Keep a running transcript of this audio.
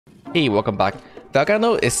Hey, welcome back.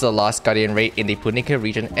 Velgano is the last Guardian raid in the Punika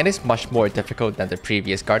region and is much more difficult than the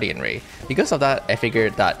previous Guardian raid. Because of that, I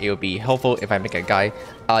figured that it would be helpful if I make a guide.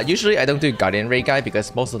 Usually I don't do Guardian raid guide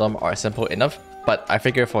because most of them are simple enough, but I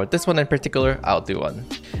figure for this one in particular, I'll do one.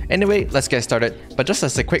 Anyway, let's get started, but just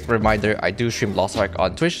as a quick reminder, I do stream Lost Ark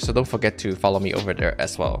on Twitch, so don't forget to follow me over there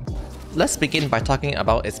as well. Let's begin by talking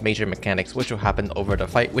about its major mechanics which will happen over the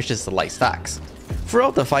fight, which is the light stacks.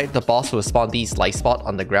 Throughout the fight, the boss will spawn these light spots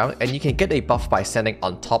on the ground and you can get a buff by standing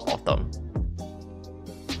on top of them.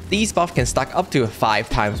 These buffs can stack up to 5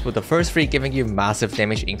 times, with the first 3 giving you massive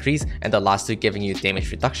damage increase and the last 2 giving you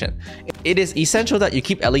damage reduction. It is essential that you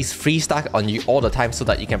keep at least 3 stack on you all the time so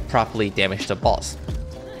that you can properly damage the boss.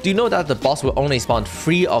 Do know that the boss will only spawn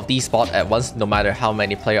 3 of these spots at once no matter how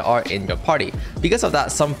many players are in your party. Because of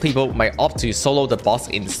that, some people might opt to solo the boss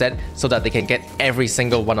instead so that they can get every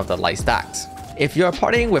single one of the light stacks. If you are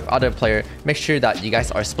partying with other players, make sure that you guys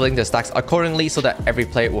are splitting the stacks accordingly so that every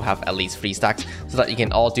player will have at least 3 stacks so that you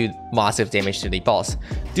can all do massive damage to the boss.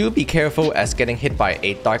 Do be careful as getting hit by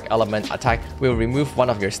a dark element attack will remove one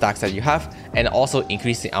of your stacks that you have and also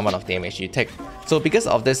increase the amount of damage you take. So because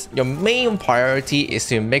of this, your main priority is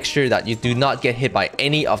to make sure that you do not get hit by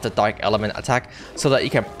any of the dark element attack so that you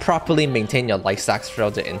can properly maintain your life stacks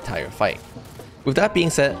throughout the entire fight. With that being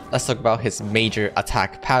said, let's talk about his major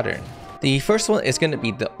attack pattern. The first one is going to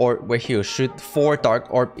be the orb, where he will shoot 4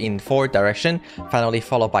 dark orb in 4 directions, finally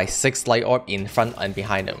followed by 6 light orb in front and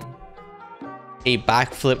behind him. A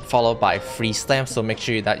backflip followed by 3 stamps, so make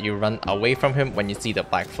sure that you run away from him when you see the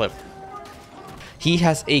backflip. He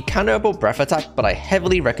has a counterable breath attack, but I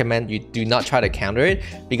heavily recommend you do not try to counter it,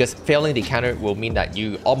 because failing the counter will mean that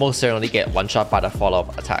you almost certainly get one shot by the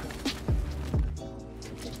follow-up attack.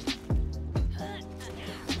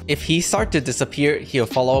 If he starts to disappear, he'll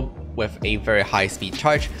follow with a very high speed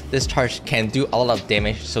charge. This charge can do a lot of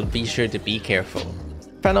damage, so be sure to be careful.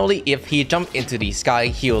 Finally, if he jumps into the sky,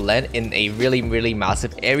 he will land in a really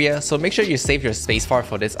massive area, so make sure you save your spacebar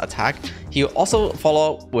for this attack. He will also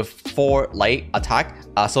follow with 4 light attack,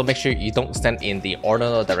 so make sure you don't stand in the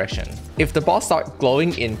ordinal direction. If the boss starts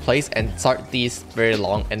glowing in place and start these very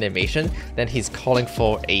long animation, then he's calling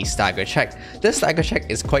for a stagger check. This stagger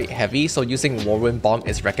check is quite heavy, so using Whirlwind Bomb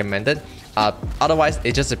is recommended. Otherwise,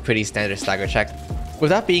 it's just a pretty standard stagger check. With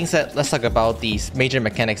that being said, let's talk about these major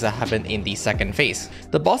mechanics that happen in the second phase.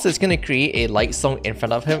 The boss is going to create a light zone in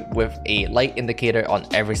front of him with a light indicator on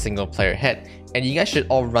every single player head, and you guys should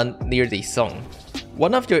all run near the zone.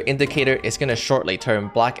 One of your indicator is going to shortly turn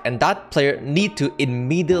black, and that player need to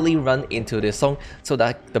immediately run into the zone so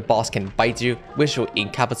that the boss can bite you, which will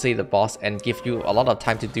incapacitate the boss and give you a lot of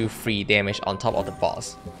time to do free damage on top of the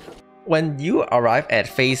boss. When you arrive at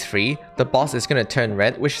phase 3, the boss is going to turn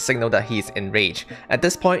red, which signals that he is enraged. At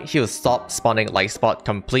this point, he will stop spawning light spot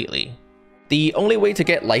completely. The only way to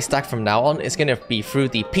get light stack from now on is going to be through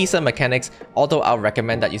the pizza mechanics, although I'll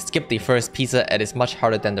recommend that you skip the first pizza as it is much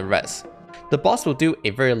harder than the rest. The boss will do a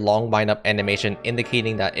very long wind-up animation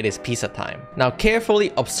indicating that it is pizza time. Now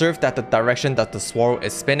carefully observe that the direction that the swirl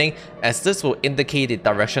is spinning, as this will indicate the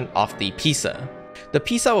direction of the pizza. The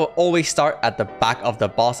pizza will always start at the back of the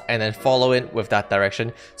boss and then follow it with that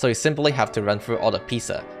direction, so you simply have to run through all the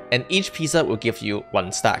pizza, and each pizza will give you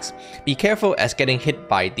 1 stacks. Be careful as getting hit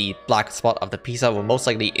by the black spot of the pizza will most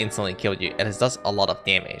likely instantly kill you, and it does a lot of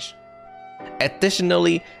damage.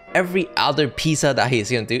 Additionally, every other pizza that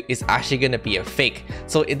he's going to do is actually going to be a fake.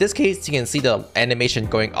 So in this case, you can see the animation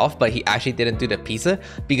going off, but he actually didn't do the pizza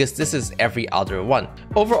because this is every other one.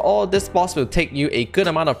 Overall, this boss will take you a good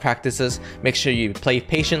amount of practices. Make sure you play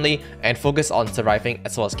patiently and focus on surviving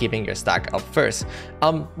as well as keeping your stack up first.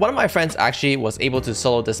 One of my friends actually was able to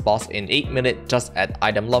solo this boss in 8 minutes just at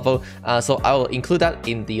item level. So I will include that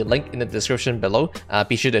in the link in the description below.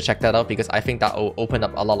 Be sure to check that out because I think that will open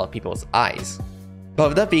up a lot of people's eyes. But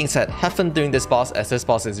with that being said, have fun doing this boss, as this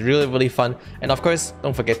boss is really fun, and of course,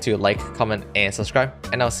 don't forget to like, comment, and subscribe,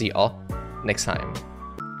 and I'll see you all next time.